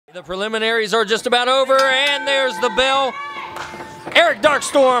The preliminaries are just about over, and there's the bell. Eric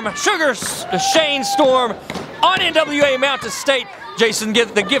Darkstorm, Shane Storm on NWA Mountain State. Jason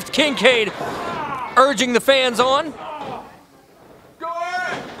the Gift Kincaid urging the fans on.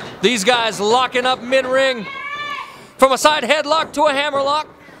 These guys locking up mid-ring from a side headlock to a hammerlock.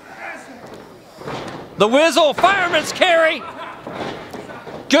 The Whizzle, fireman's carry.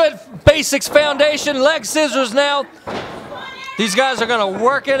 Good basics foundation, leg scissors now. These guys are going to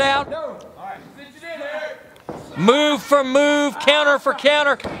work it out. Move for move, counter for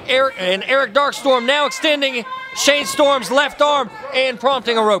counter. Eric Darkstorm now extending Shane Storm's left arm and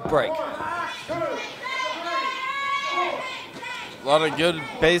prompting a rope break. A lot of good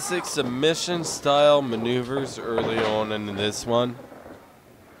basic submission style maneuvers early on in this one.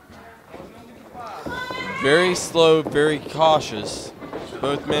 Very slow, very cautious.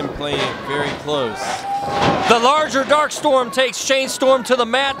 Both men playing it very close. The larger Darkstorm takes Shane Storm to the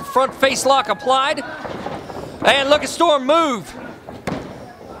mat, front face lock applied. And look at Storm move.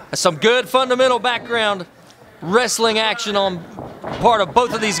 Some good fundamental background wrestling action on part of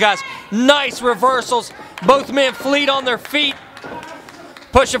both of these guys. Nice reversals. Both men fleet on their feet,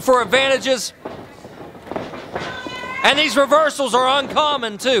 pushing for advantages. And these reversals are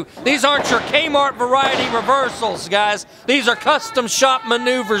uncommon too. These aren't your Kmart variety reversals, guys. These are custom shop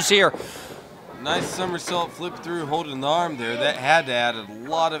maneuvers here. Nice somersault flip through holding the arm there. That had to add a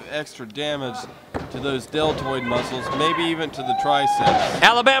lot of extra damage to those deltoid muscles, maybe even to the triceps.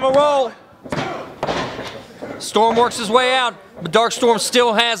 Alabama roll. Storm works his way out, but Darkstorm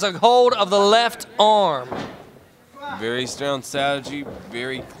still has a hold of the left arm. Very strong strategy,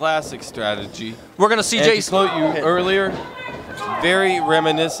 very classic strategy. We're going to see Jason. To quote you earlier, very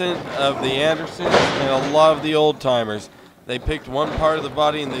reminiscent of the Andersons and a lot of the old timers. They picked one part of the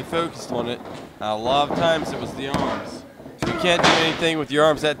body and they focused on it. A lot of times it was the arms. You can't do anything with your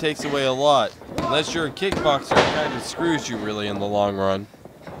arms, that takes away a lot. Unless you're a kickboxer, it kind of screws you really in the long run.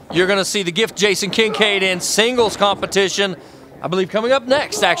 You're going to see the Gift Jason Kincaid in singles competition, I believe coming up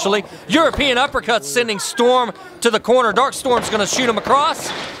next, actually. European uppercuts sending Storm to the corner. Darkstorm's going to shoot him across.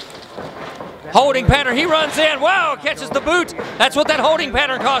 Holding pattern, he runs in. Wow, catches the boot. That's what that holding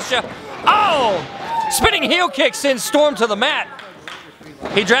pattern cost you. Oh, spinning heel kick sends Storm to the mat.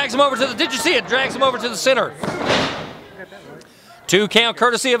 He drags him over to the, did you see it? Drags him over to the center. 2 count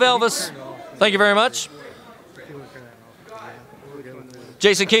courtesy of Elvis. Thank you very much.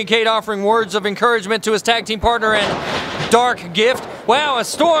 Jason Kincaid offering words of encouragement to his tag team partner and Dark Gift. Wow, a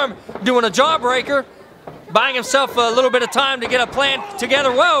Storm doing a jawbreaker, buying himself a little bit of time to get a plan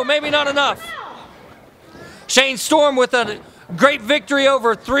together. Whoa, maybe not enough. Shane Storm with a great victory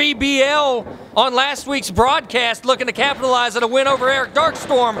over 3BL on last week's broadcast, looking to capitalize on a win over Eric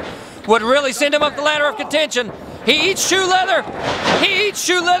Darkstorm. Would really send him up the ladder of contention. He eats shoe leather. He eats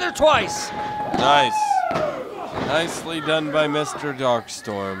shoe leather twice. Nice. Nicely done by Mr.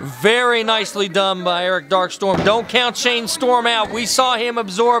 Darkstorm. Very nicely done by Eric Darkstorm. Don't count Shane Storm out. We saw him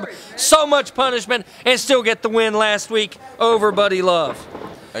absorb so much punishment and still get the win last week over Buddy Love.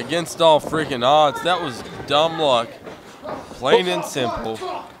 Against all freaking odds, that was dumb luck. Plain and simple.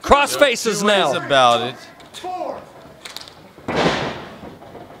 Cross faces now. About it.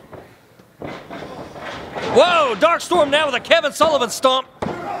 Whoa, Darkstorm now with a Kevin Sullivan stomp.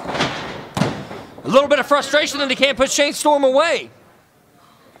 A little bit of frustration and he can't put Shane Storm away.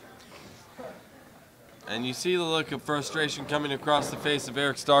 And you see the look of frustration coming across the face of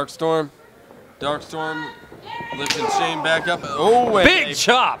Eric Darkstorm. Darkstorm lifting Shane back up. Oh, big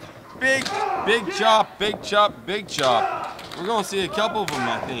chop. Big chop, big chop, big chop. We're going to see a couple of them,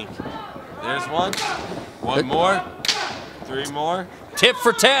 I think. There's one. One more. 3 more. Tip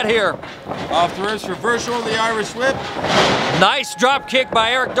for tat here. Off the ropes, reversal on the Irish whip. Nice drop kick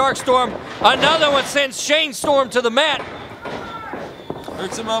by Eric Darkstorm. Another one sends Shane Storm to the mat.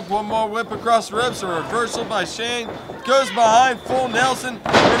 Hooks him up, one more whip across the ropes, a reversal by Shane. Goes behind, full Nelson,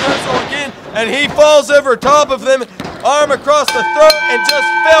 reversal again, and he falls over top of them, arm across the throat, and just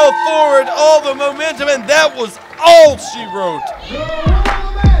fell forward, all the momentum, and that was all she wrote.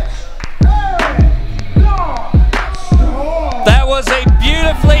 That was a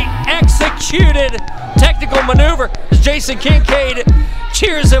beautifully executed technical maneuver as Jason Kincaid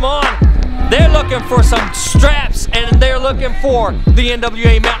cheers him on. They're looking for some straps, and they're looking for the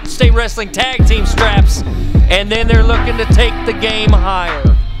NWA Mountain State Wrestling Tag Team straps, and then they're looking to take the game higher.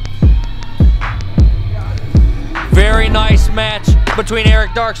 Very nice match between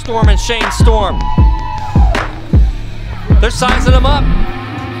Eric Darkstorm and Shane Storm. They're sizing him up,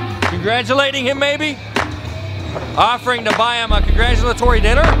 congratulating him maybe, offering to buy him a congratulatory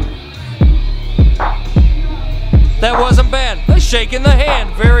dinner. That wasn't bad. A shake in the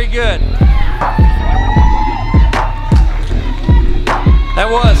hand. Very good. That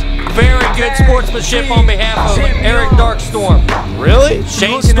was very good sportsmanship on behalf of Eric Darkstorm. Really?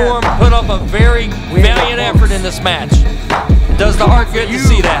 Shane Storm put up a very valiant effort in this match. It does the heart good to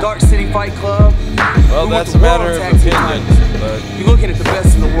see that. Dark City Fight Club. Well, that's a matter of opinion. But you're looking at the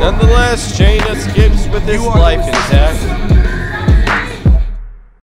best in the world. nonetheless, Shane escapes with his life intact.